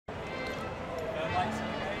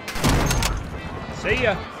See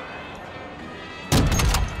ya.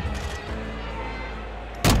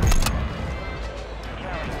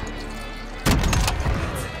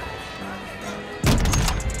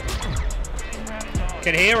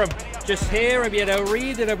 Can hear him. Just hear him, you know,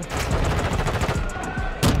 reading him.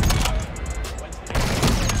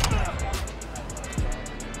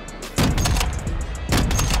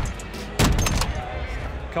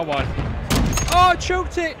 Come on. Oh,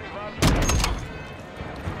 choked it.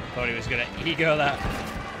 Thought he was gonna ego that.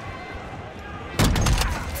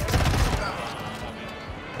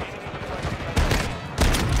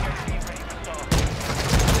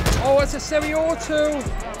 Oh, it's a semi-auto.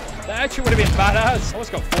 That actually would have been badass.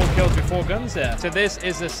 Almost got 4 kills with 4 guns there. So this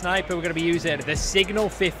is the sniper we're going to be using. The Signal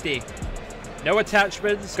 50. No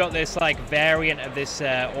attachments. Got this like variant of this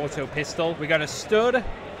auto pistol. We got a stud.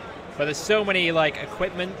 But there's so many like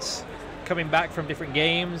equipments coming back from different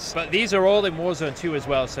games. But these are all in Warzone 2 as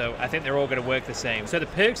well. So I think they're all going to work the same. So the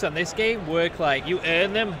perks on this game work like you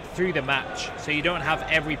earn them through the match. So you don't have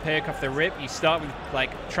every perk off the rip. You start with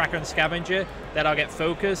like Tracker and Scavenger. Then I'll get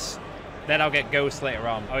Focus. Then I'll get Ghost later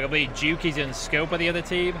on. I believe Jukies and Scope of the other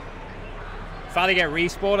team. Finally get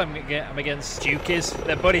respawned. I'm against Jukies.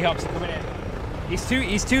 The buddy hops coming in.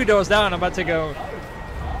 He's two doors down. I'm about to go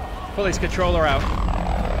pull his controller out.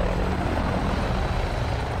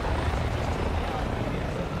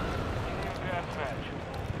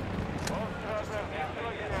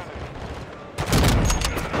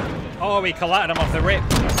 Oh, we collided him off the rip.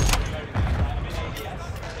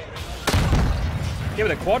 Give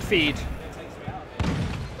it a quad feed.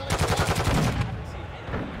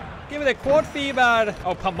 Give it a quad feed, man.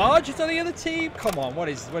 Oh, Pomage is on the other team? Come on, what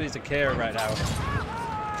is occurring right now?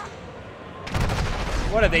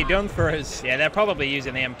 What have they done for us? Yeah, they're probably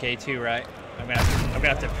using the MK2, right? I'm gonna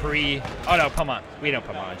have to pre. Oh no, Pomage. We know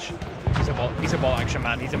Pomage. He's a ball action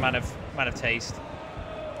man. He's a man of taste.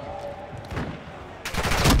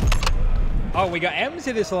 Oh, we got M's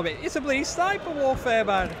in this lobby. It's a bloody sniper warfare,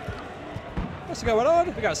 man. What's going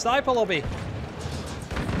on? We got a sniper lobby.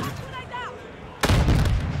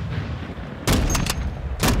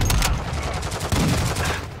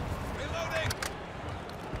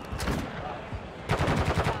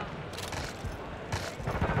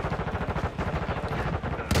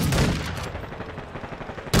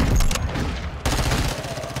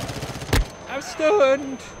 I'm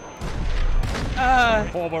stunned.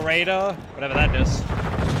 Portable radar, whatever that does.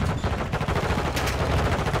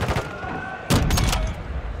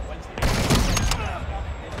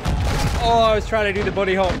 Oh, I was trying to do the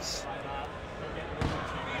buddy hops.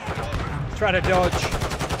 Trying to dodge.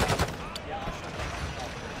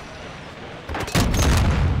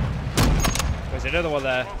 There's another one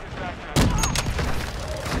there.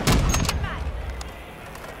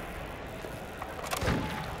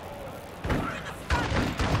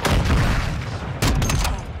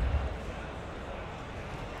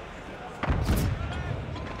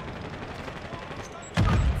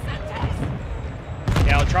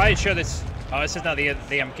 Try and show this. Oh, this is not the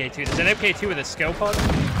MK2. There's an MK2 with a scope on.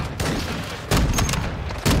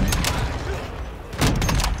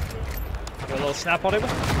 Do a little snap on him.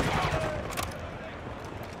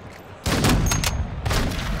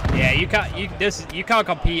 Yeah, you can't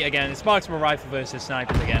compete again. It's marksman rifle versus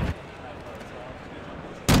snipers again.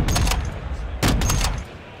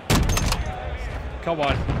 Come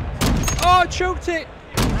on. Oh, choked it.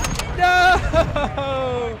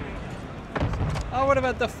 No. Oh, what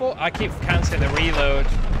about the four? I keep cancelling the reload.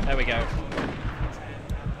 There we go.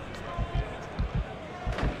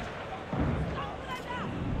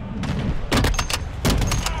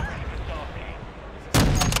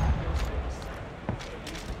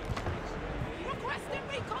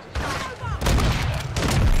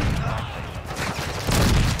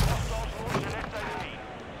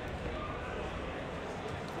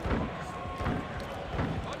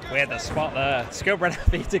 We had the spot there. Scope ran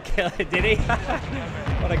out me to kill it, did he?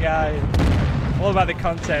 What a guy. All about the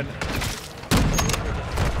content.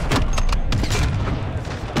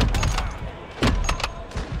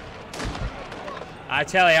 I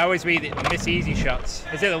tell you, I always miss easy shots.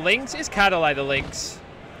 Is it the links? It's kind of like the links.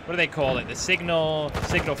 What do they call it? The Signal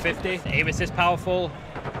 50? The aim assist powerful?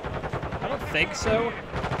 I don't think so.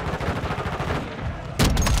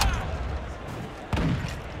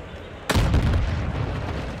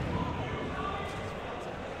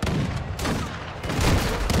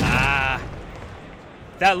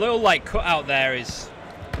 That little like cutout there is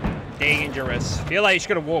dangerous. I feel like you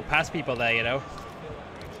should have walked past people there, you know.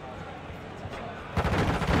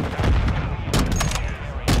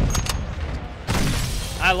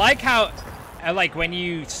 I like when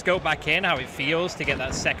you scope back in, how it feels to get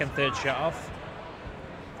that second, third shot off.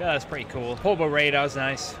 Yeah, that's pretty cool. Portable radar's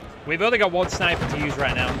nice. We've only got one sniper to use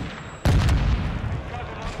right now.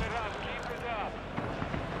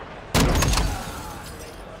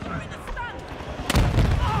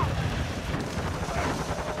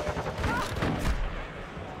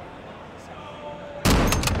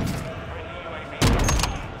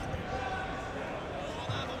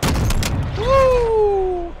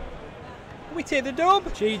 Woo! We take the dub.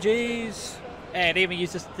 GG's. Hey, I didn't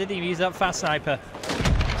even use that fast sniper.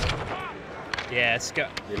 Yeah,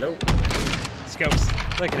 Hello. Scopes.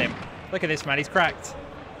 Look at him. Look at this man. He's cracked.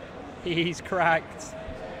 He's cracked.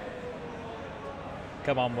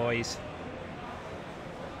 Come on, boys.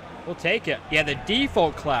 We'll take it. Yeah, the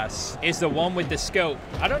default class is the one with the scope.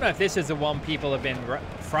 I don't know if this is the one people have been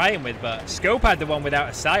frying with, but scope had the one without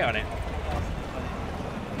a sight on it.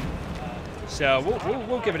 So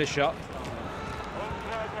we'll give it a shot.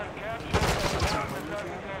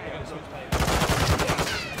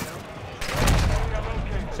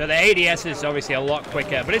 So the ADS is obviously a lot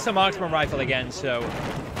quicker, but it's a marksman rifle again, so...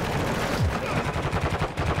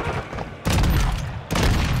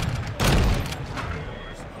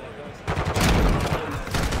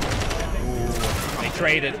 Ooh, they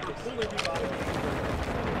traded.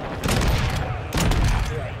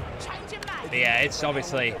 But yeah, it's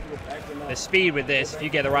obviously the speed with this, if you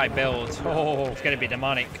get the right build, oh, it's going to be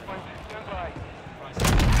demonic.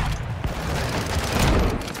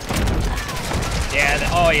 Yeah,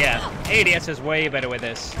 oh yeah, ADS is way better with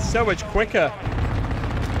this. It's so much quicker.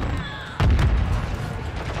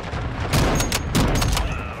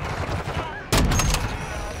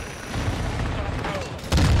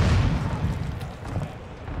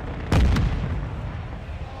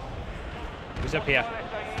 Who's up here?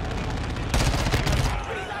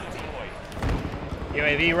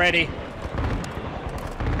 UAV ready.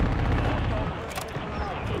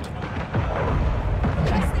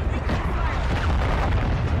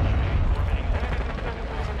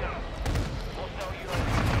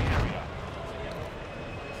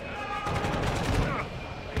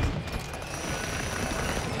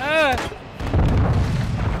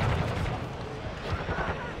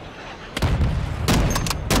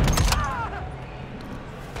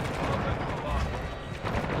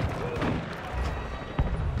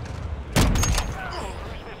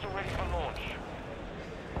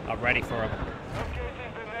 I'm ready for him.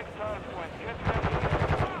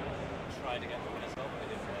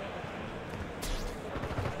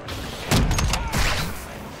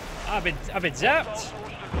 I've been zapped.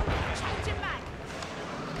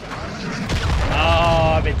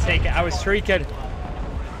 Oh, I've been taken. I was streaking.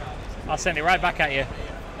 I'll send it right back at you.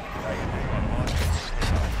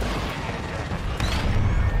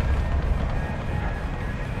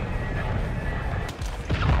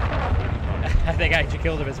 I think I actually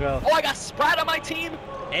killed him as well. Oh, I got Spratt on my team.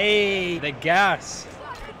 Hey, the gas.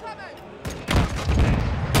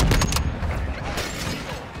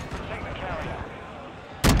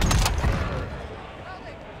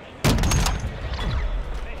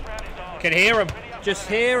 Can hear him. Just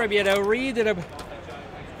hear him, you know, reading him.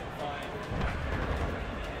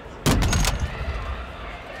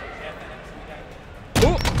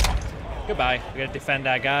 Ooh. Goodbye. We're gonna defend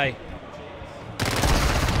our guy.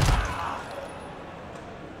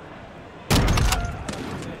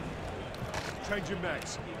 Changing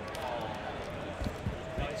mags.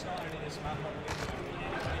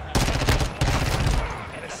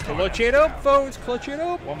 Clutch it up, folks. Clutch it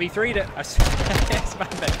up. 1v3'd it.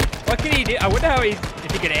 What can he do? I wonder how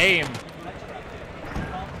if he can aim.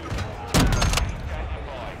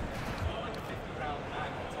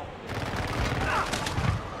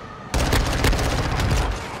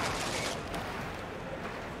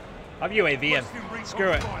 I'm UAV him.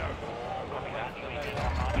 Screw it.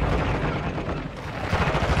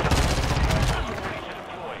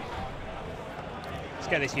 Let's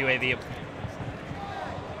get this UAV up.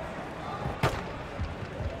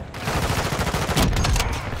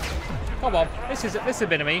 Come on, this is a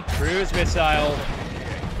bit of me. Cruise missile.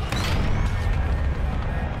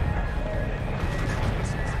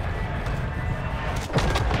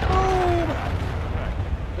 Boom.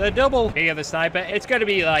 The double. Here, the sniper. It's going to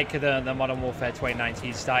be like the Modern Warfare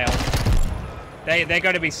 2019 style. They're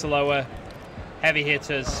going to be slower, heavy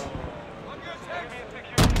hitters.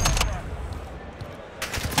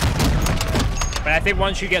 But I think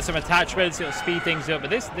once you get some attachments, it'll speed things up. But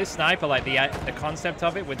this sniper, like the concept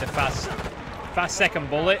of it with the fast second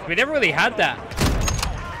bullet, we never really had that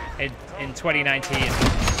in 2019.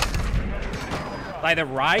 Like the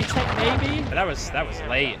ride tech maybe, but that was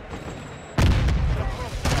late.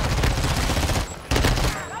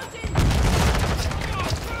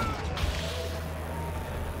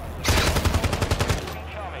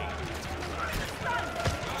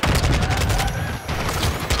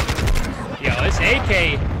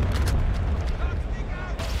 AK.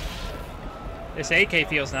 This AK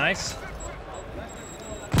feels nice.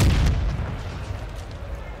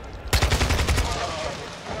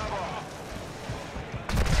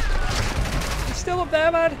 He's still up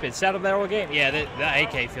there, man. Been sat up there all game. Yeah,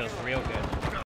 that AK feels real good.